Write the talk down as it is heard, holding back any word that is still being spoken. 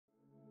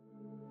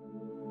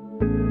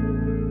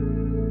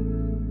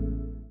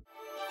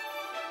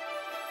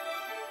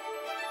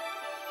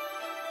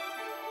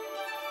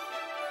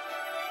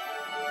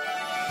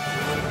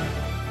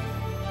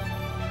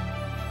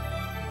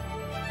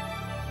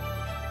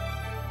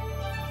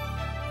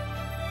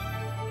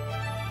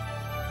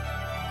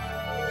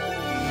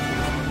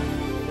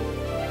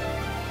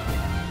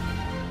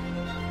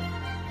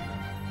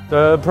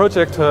The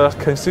project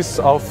consists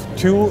of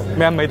 2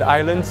 man-made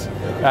islands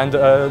and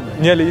a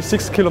nearly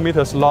 6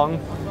 kilometers long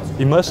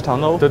immersed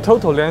tunnel. The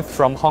total length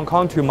from Hong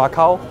Kong to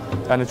Macau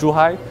and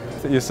Zhuhai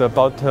is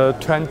about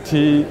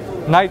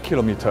 29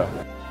 kilometers.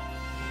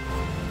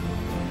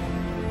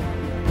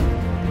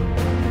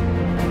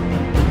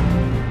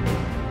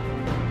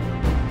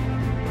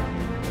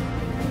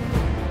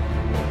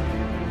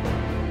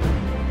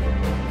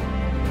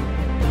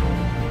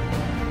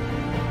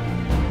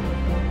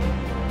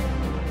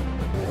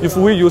 If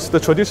we use the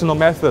traditional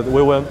method,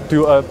 we will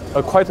do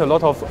quite a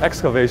lot of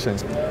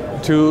excavations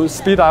to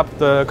speed up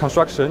the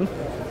construction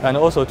and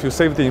also to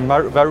save the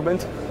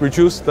environment,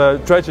 reduce the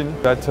dredging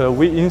that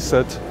we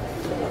insert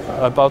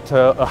about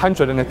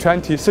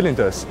 120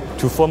 cylinders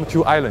to form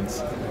 2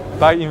 islands.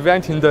 By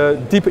inventing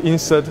the deep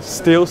insert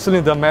steel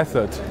cylinder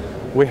method,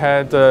 we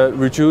had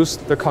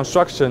reduced the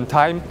construction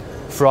time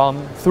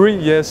from 3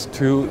 years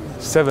to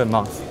 7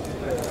 months.